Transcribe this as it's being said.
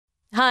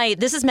Hi,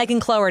 this is Megan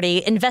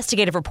Cloherty,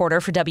 investigative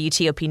reporter for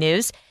WTOP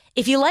News.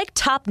 If you like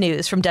top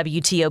news from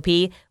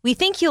WTOP, we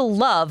think you'll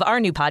love our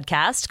new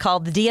podcast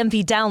called The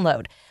DMV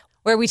Download,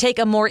 where we take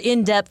a more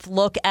in-depth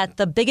look at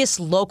the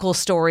biggest local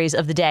stories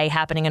of the day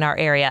happening in our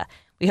area.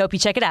 We hope you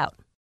check it out.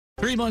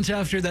 3 months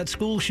after that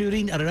school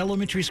shooting at an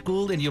elementary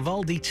school in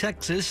Uvalde,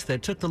 Texas,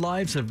 that took the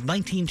lives of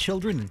 19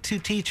 children and 2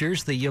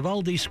 teachers, the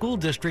Uvalde School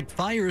District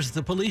fires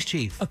the police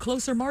chief. A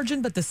closer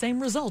margin, but the same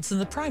results in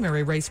the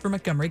primary race for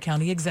Montgomery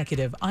County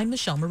Executive. I'm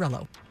Michelle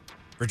Morello.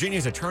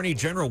 Virginia's Attorney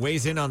General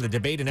weighs in on the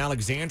debate in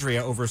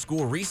Alexandria over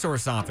school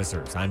resource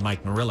officers. I'm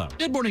Mike Murillo.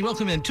 Good morning.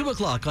 Welcome in 2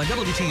 o'clock on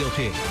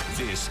WTOP.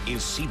 This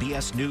is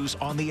CBS News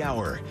on the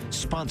Hour,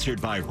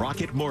 sponsored by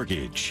Rocket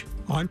Mortgage.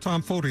 I'm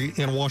Tom Foti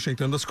in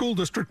Washington. The school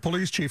district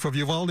police chief of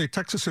Uvalde,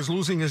 Texas, is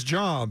losing his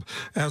job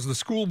as the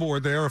school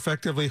board there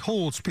effectively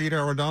holds Pete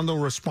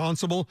Arredondo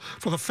responsible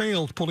for the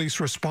failed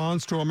police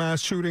response to a mass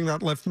shooting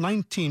that left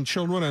 19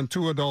 children and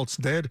 2 adults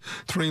dead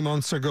 3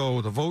 months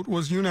ago. The vote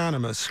was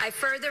unanimous. I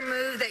further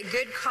move that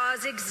good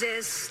cause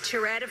exists to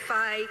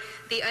ratify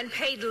the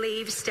unpaid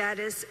leave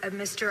status of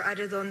Mr.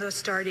 Arredondo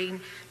starting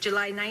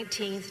July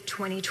 19th,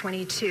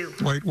 2022.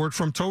 Late word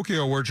from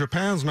Tokyo, where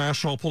Japan's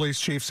national police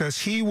chief says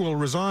he will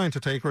resign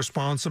to take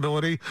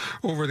responsibility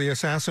over the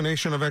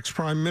assassination of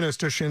ex-Prime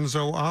Minister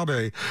Shinzo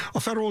Abe. A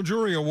federal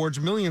jury awards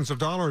millions of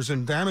dollars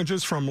in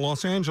damages from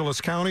Los Angeles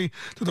County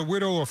to the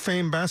widow of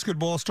famed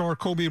basketball star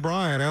Kobe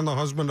Bryant and the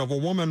husband of a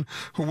woman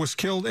who was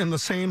killed in the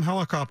same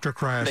helicopter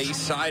crash. They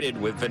sided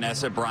with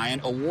Vanessa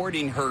Bryant,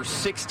 awarding her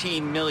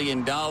 $16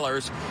 million,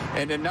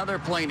 and another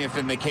plaintiff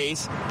in the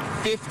case,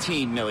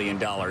 $15 million.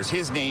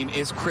 His name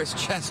is Chris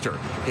Chester.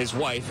 His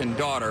wife and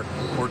daughter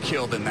were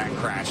killed in that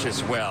crash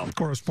as well.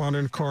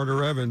 Correspondent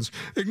Carter Evans.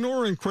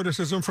 Ignoring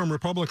criticism from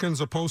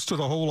Republicans opposed to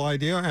the whole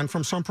idea and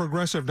from some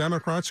progressive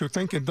Democrats who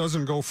think it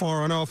doesn't go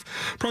far enough,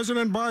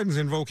 President Biden's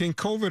invoking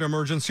COVID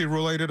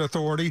emergency-related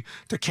authority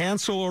to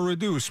cancel or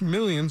reduce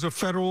millions of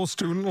federal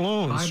student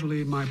loans. I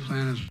believe my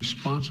plan is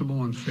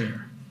responsible and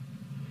fair.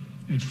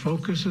 It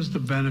focuses the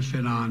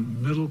benefit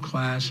on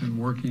middle-class and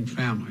working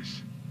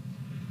families.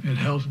 It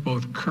helps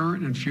both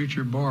current and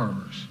future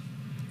borrowers,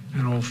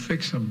 and will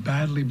fix a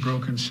badly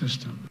broken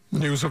system.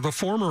 News of the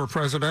former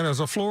president as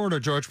a Florida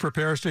judge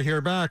prepares to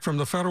hear back from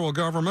the federal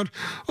government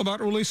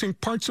about releasing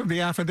parts of the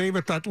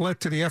affidavit that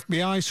led to the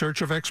FBI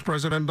search of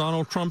ex-President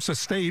Donald Trump's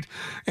estate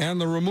and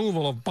the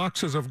removal of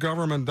boxes of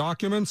government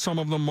documents, some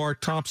of them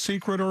marked top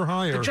secret or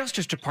higher. The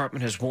Justice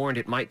Department has warned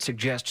it might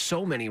suggest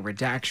so many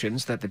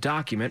redactions that the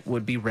document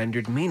would be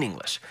rendered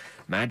meaningless.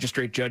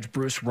 Magistrate Judge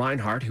Bruce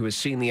Reinhardt, who has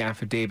seen the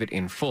affidavit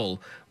in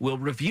full, will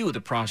review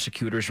the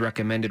prosecutor's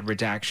recommended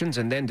redactions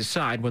and then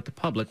decide what the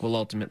public will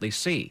ultimately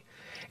see.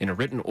 In a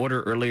written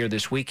order earlier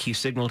this week, he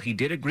signaled he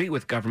did agree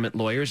with government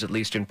lawyers, at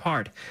least in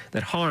part,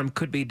 that harm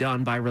could be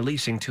done by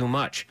releasing too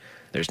much.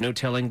 There's no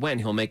telling when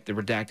he'll make the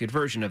redacted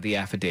version of the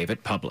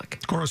affidavit public.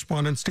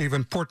 Correspondent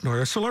Stephen Portnoy.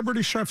 A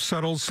celebrity chef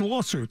settles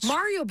lawsuits.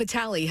 Mario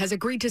Batali has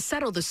agreed to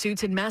settle the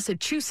suits in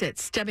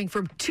Massachusetts stemming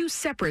from 2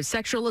 separate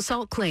sexual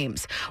assault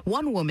claims.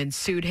 One woman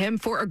sued him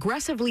for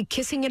aggressively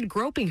kissing and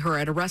groping her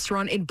at a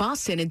restaurant in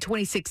Boston in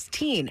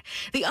 2016.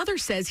 The other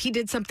says he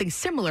did something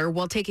similar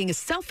while taking a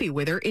selfie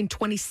with her in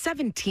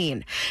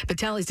 2017.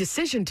 Batali's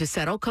decision to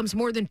settle comes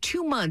more than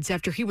 2 months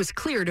after he was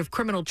cleared of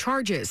criminal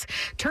charges.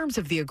 Terms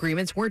of the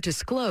agreements weren't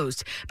disclosed,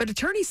 but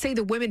attorneys say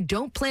the women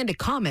don't plan to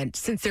comment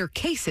since their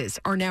cases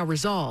are now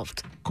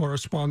resolved.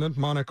 Correspondent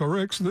Monica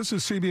Ricks, this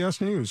is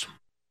CBS News.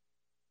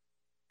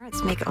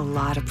 Parents make a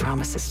lot of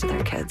promises to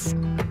their kids.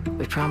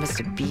 We promise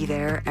to be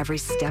there every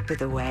step of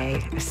the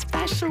way,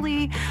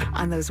 especially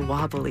on those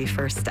wobbly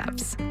first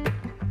steps.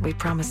 We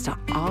promise to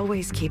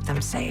always keep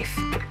them safe.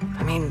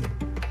 I mean,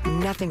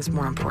 nothing's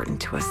more important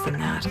to us than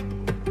that.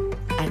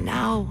 And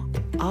now,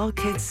 all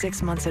kids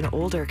 6 months and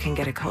older can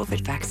get a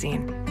COVID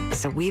vaccine.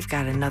 So we've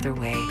got another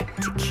way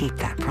to keep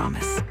that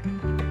promise.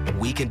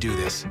 We can do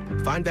this.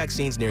 Find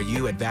vaccines near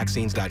you at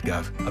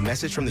vaccines.gov. A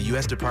message from the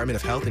U.S. Department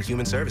of Health and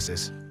Human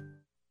Services.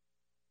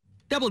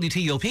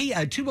 WTOP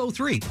at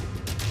 2:03.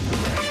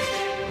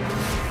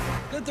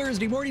 Good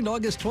Thursday morning,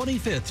 August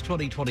 25th,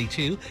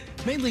 2022.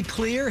 Mainly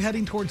clear,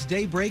 heading towards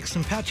daybreak.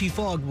 Some patchy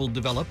fog will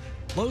develop.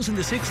 Lows in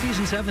the 60s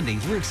and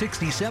 70s. We're at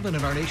 67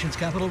 in our nation's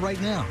capital right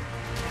now.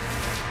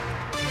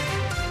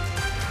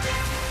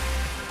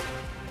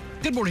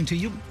 Good morning to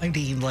you. I'm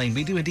Dean Lane.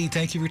 We do indeed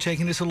thank you for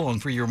taking us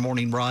along for your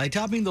morning ride.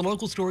 Topping the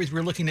local stories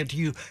we're looking at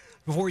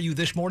for you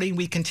this morning,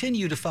 we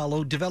continue to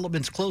follow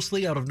developments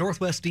closely out of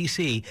Northwest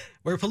D.C.,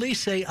 where police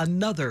say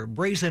another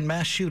brazen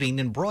mass shooting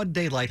in broad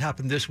daylight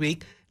happened this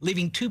week,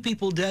 leaving 2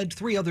 people dead,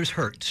 3 others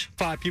hurt.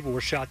 5 people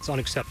were shot. It's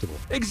unacceptable.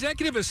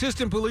 Executive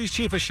Assistant Police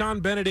Chief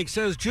Ashawn Benedict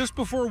says just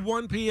before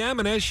 1 p.m.,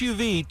 an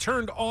SUV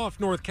turned off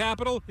North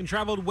Capitol and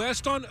traveled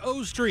west on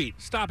O Street,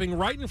 stopping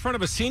right in front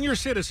of a senior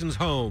citizen's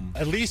home.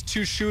 At least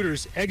 2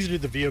 shooters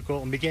exited the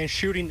vehicle and began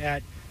shooting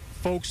at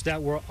folks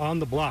that were on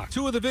the block.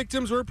 2 of the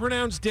victims were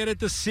pronounced dead at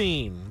the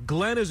scene.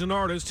 Glenn is an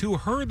artist who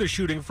heard the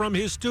shooting from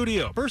his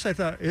studio. First I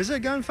thought, is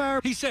it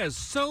gunfire? He says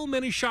so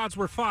many shots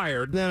were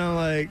fired. Then I'm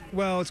like,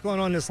 well, it's going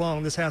on this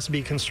long. This has to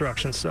be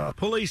construction stuff.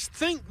 Police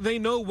think they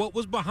know what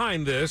was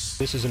behind this.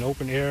 This is an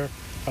open-air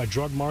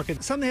drug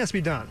market. Something has to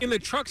be done. In the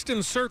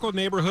Truxton Circle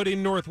neighborhood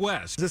in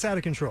Northwest. Is this out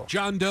of control?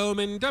 John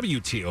Doman,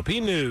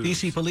 WTOP News.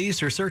 DC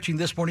police are searching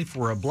this morning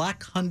for a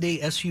black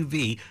Hyundai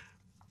SUV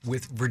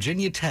with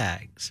Virginia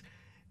tags.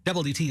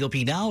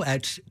 WTOP now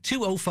at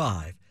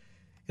 2:05.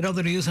 In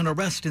other news, an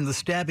arrest in the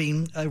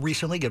stabbing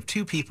recently of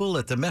 2 people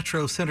at the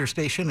Metro Center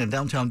station in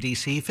downtown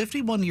D.C.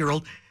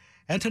 51-year-old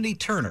Anthony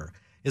Turner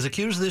is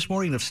accused this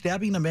morning of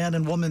stabbing a man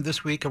and woman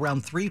this week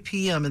around 3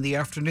 p.m. in the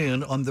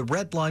afternoon on the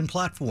Red Line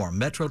platform.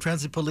 Metro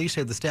Transit Police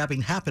say the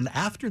stabbing happened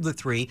after the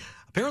 3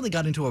 apparently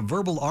got into a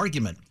verbal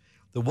argument.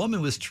 The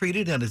woman was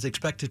treated and is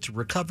expected to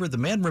recover. The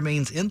man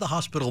remains in the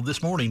hospital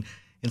this morning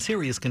in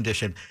serious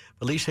condition.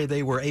 Police say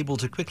they were able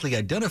to quickly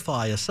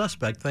identify a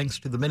suspect thanks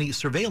to the many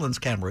surveillance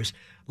cameras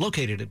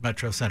located at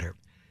Metro Center.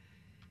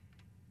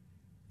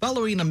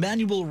 Following a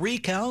manual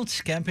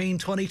recount, Campaign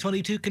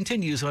 2022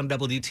 continues on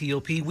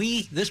WTOP.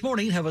 We, this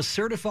morning, have a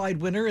certified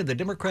winner in the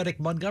Democratic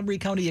Montgomery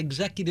County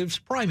Executives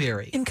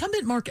primary.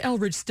 Incumbent Mark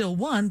Elridge still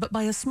won, but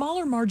by a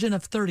smaller margin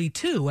of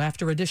 32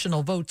 after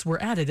additional votes were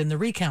added in the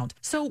recount.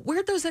 So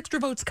where'd those extra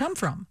votes come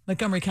from?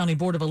 Montgomery County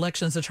Board of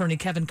Elections attorney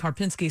Kevin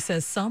Karpinski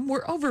says some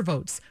were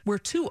overvotes, where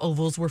 2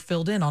 ovals were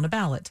filled in on a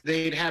ballot.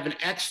 They'd have an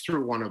X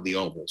through one of the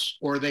ovals,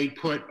 or they'd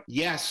put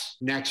yes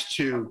next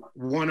to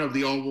one of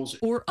the ovals.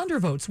 Or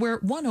undervotes, where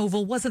one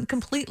oval wasn't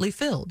completely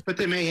filled. But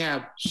they may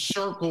have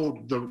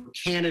circled the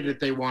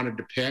candidate they wanted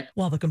to pick.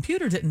 While the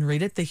computer didn't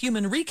read it, the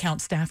human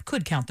recount staff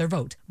could count their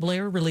vote.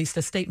 Blair released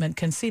a statement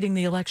conceding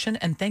the election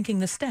and thanking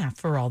the staff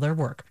for all their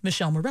work.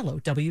 Michelle Murillo,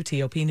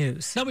 WTOP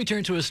News. Now we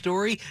turn to a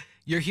story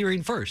you're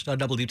hearing first on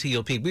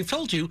WTOP. We've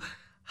told you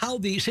how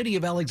the city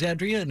of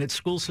Alexandria and its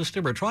school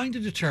system are trying to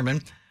determine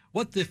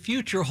what the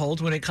future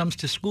holds when it comes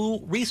to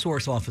school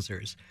resource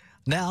officers.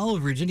 Now,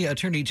 Virginia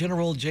Attorney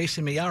General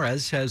Jason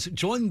Miyares has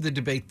joined the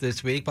debate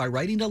this week by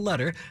writing a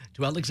letter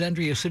to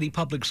Alexandria City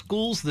Public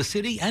Schools, the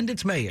city, and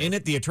its mayor. In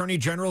it, the Attorney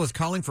General is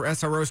calling for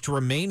SROs to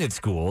remain at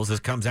schools.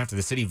 This comes after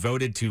the city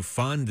voted to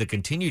fund the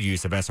continued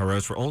use of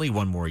SROs for only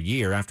 1 more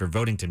year after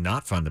voting to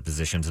not fund the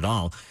positions at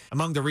all.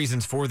 Among the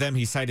reasons for them,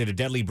 he cited a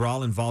deadly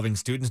brawl involving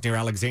students near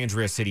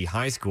Alexandria City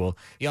High School.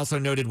 He also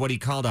noted what he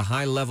called a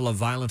high level of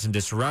violence and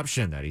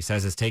disruption that he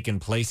says has taken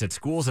place at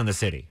schools in the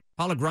city.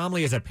 Paula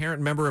Gromley is a parent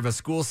member of a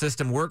school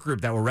system work group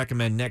that will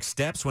recommend next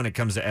steps when it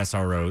comes to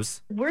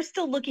SROs. We're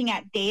still looking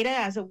at data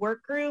as a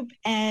work group,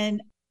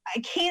 and I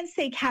can't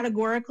say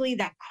categorically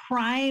that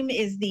crime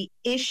is the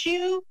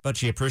issue. But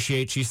she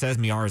says,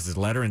 Miyares'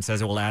 letter and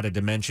says it will add a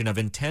dimension of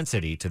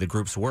intensity to the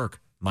group's work.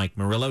 Mike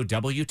Murillo,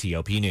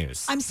 WTOP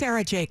News. I'm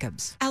Sarah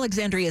Jacobs.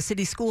 Alexandria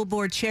City School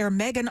Board Chair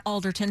Megan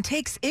Alderton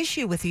takes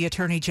issue with the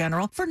Attorney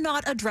General for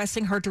not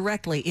addressing her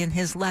directly in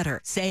his letter,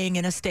 saying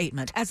in a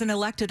statement, as an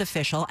elected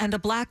official and a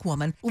black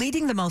woman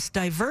leading the most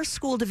diverse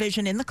school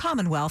division in the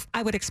Commonwealth,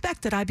 I would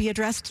expect that I be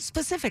addressed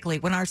specifically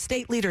when our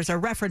state leaders are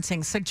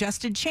referencing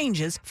suggested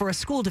changes for a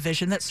school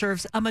division that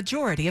serves a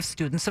majority of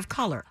students of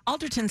color.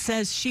 Alderton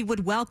says she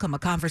would welcome a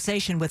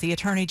conversation with the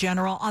Attorney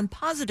General on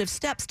positive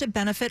steps to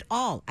benefit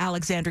all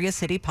Alexandria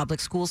City Public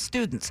School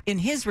students. In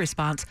his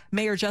response,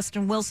 Mayor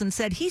Justin Wilson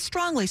said he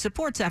strongly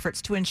supports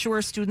efforts to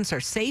ensure students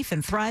are safe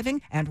and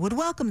thriving and would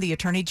welcome the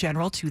Attorney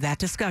General to that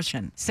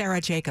discussion.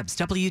 Sarah Jacobs,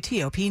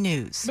 WTOP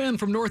News. Man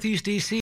from Northeast D.C.